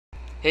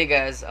Hey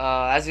guys,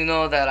 as you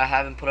know that I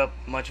haven't put up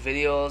much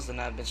videos and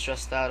I've been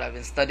stressed out. I've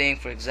been studying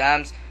for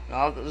exams, and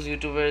all those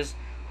YouTubers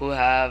who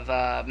have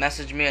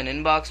messaged me and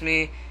inboxed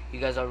me, you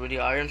guys already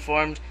are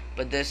informed.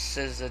 But this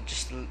is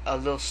just a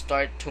little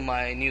start to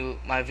my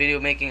video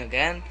making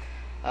again,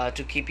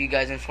 to keep you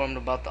guys informed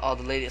about all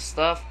the latest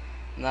stuff.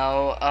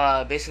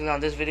 Now, basically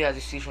on this video, as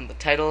you see from the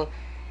title,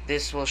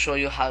 this will show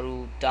you how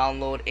to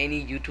download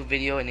any YouTube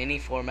video in any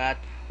format.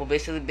 Well,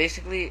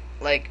 basically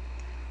like,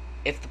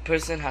 if the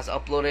person has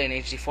uploaded in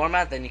HD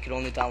format, then you can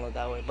only download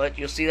that way. But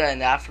you'll see that in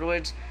the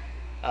afterwards.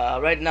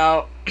 Right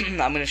now, I'm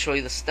going to show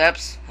you the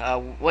steps.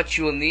 What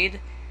you will need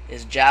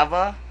is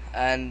Java,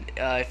 and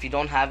if you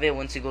don't have it,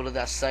 once you go to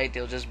that site,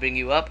 they'll just bring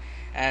you up.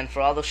 And for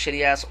all those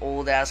shitty ass,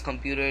 old ass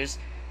computers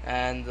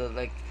and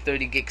like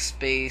 30 gig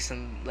space,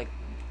 and like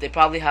they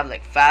probably have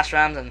like fast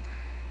RAMs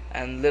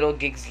and little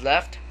gigs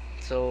left,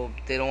 so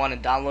they don't want to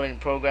download any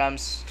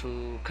programs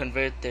to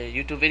convert their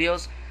YouTube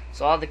videos.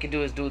 So all they can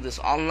do is do this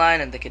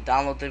online, and they can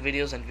download their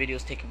videos, and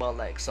videos take about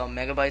like some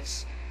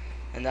megabytes,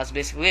 and that's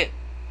basically it.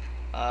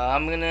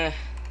 I'm gonna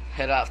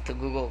head off to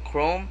Google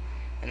Chrome,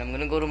 and I'm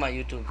gonna go to my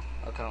YouTube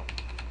account.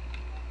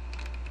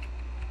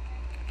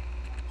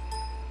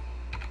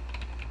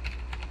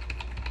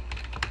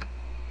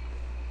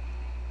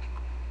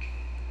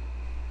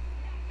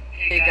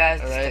 Hey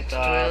guys, alright,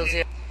 tutorials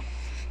here.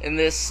 In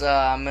this,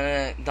 I'm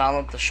gonna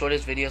download the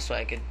shortest video so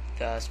I could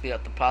speed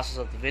up the process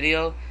of the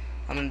video.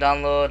 I'm gonna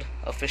download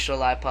official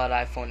iPod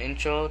iPhone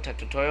intro tech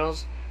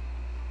tutorials.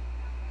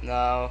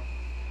 Now,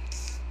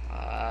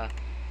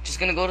 just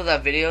gonna go to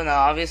that video. Now,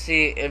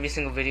 obviously, every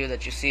single video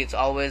that you see, it's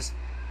always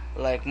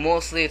like,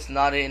 mostly it's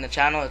not in the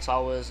channel. It's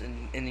always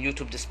in the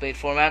YouTube displayed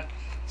format.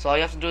 So all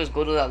you have to do is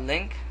go to that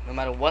link. No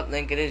matter what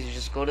link it is, you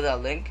just go to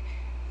that link,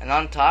 and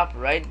on top,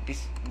 right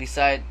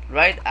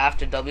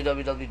after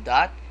www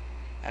dot,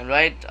 and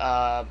right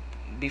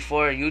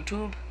before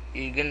YouTube,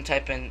 you're gonna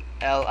type in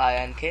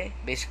link,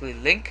 basically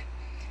link,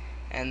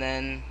 and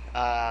then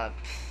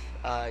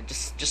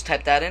just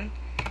type that in,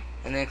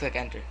 and then click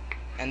enter,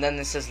 and then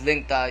it says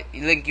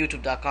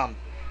linkyoutube.com.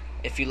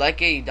 If you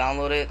like it, you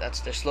download it.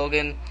 That's their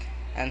slogan.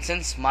 And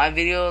since my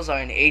videos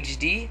are in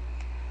HD,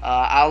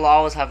 I'll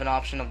always have an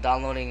option of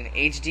downloading an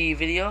HD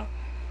video.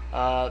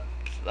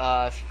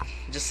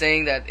 Just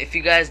saying that if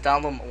you guys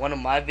download one of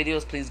my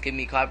videos, please give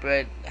me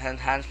copyright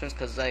enhancements,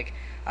 because like,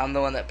 I'm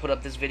the one that put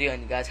up this video,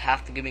 and you guys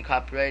have to give me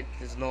copyright.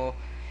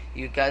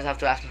 You guys have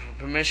to ask me for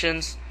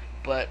permissions,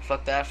 but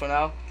fuck that for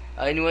now.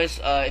 Anyways,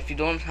 if you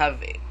don't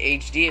have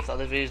HD, if the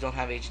other videos don't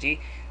have HD,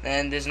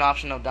 then there's an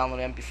option of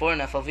downloading MP4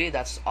 and FLV.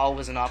 That's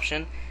always an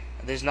option.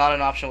 There's not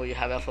an option where you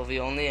have FLV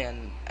only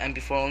and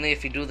MP4 only.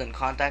 If you do, then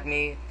contact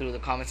me through the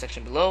comment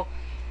section below,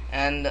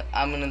 and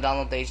I'm gonna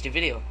download the HD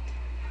video.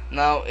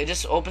 Now, it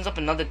just opens up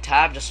another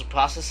tab just to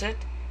process it,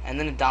 and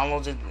then it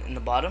downloads it in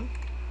the bottom.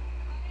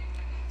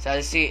 So as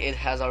you see, it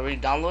has already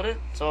downloaded.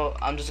 So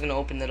I'm just gonna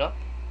open it up,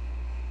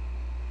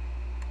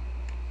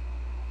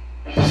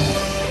 and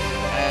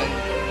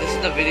this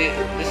is the video.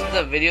 This is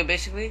the video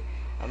basically.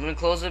 I'm gonna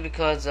close it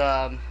because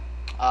on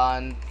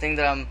the thing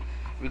that I'm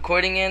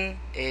recording in,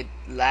 it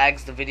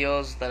lags the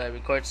videos that I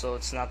record, so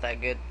it's not that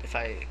good if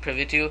I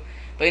preview to you.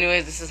 But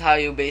anyways, this is how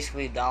you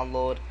basically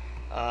download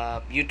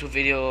YouTube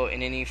video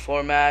in any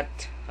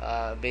format,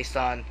 based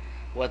on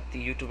what the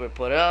YouTuber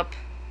put up,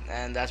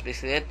 and that's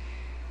basically it.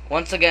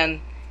 Once again,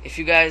 if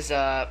you guys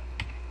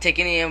take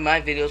any of my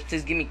videos,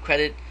 please give me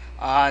credit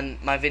on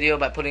my video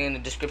by putting in the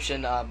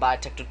description by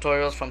Tech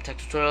Tutorials, from Tech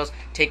Tutorials,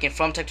 taken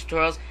from Tech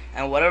Tutorials,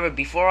 and whatever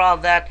before all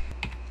that,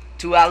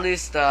 to at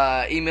least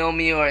email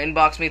me or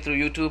inbox me through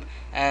YouTube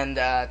and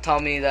tell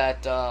me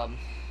that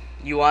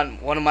you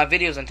want one of my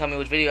videos, and tell me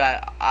which video.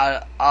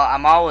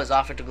 I'm always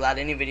offered to glad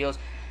any videos,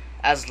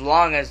 as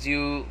long as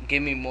you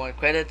give me more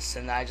credits,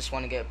 and I just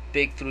want to get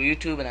big through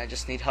YouTube, and I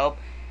just need help.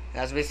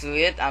 And that's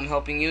basically it. I'm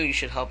helping you, you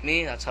should help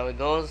me. That's how it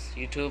goes.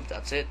 YouTube,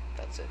 that's it.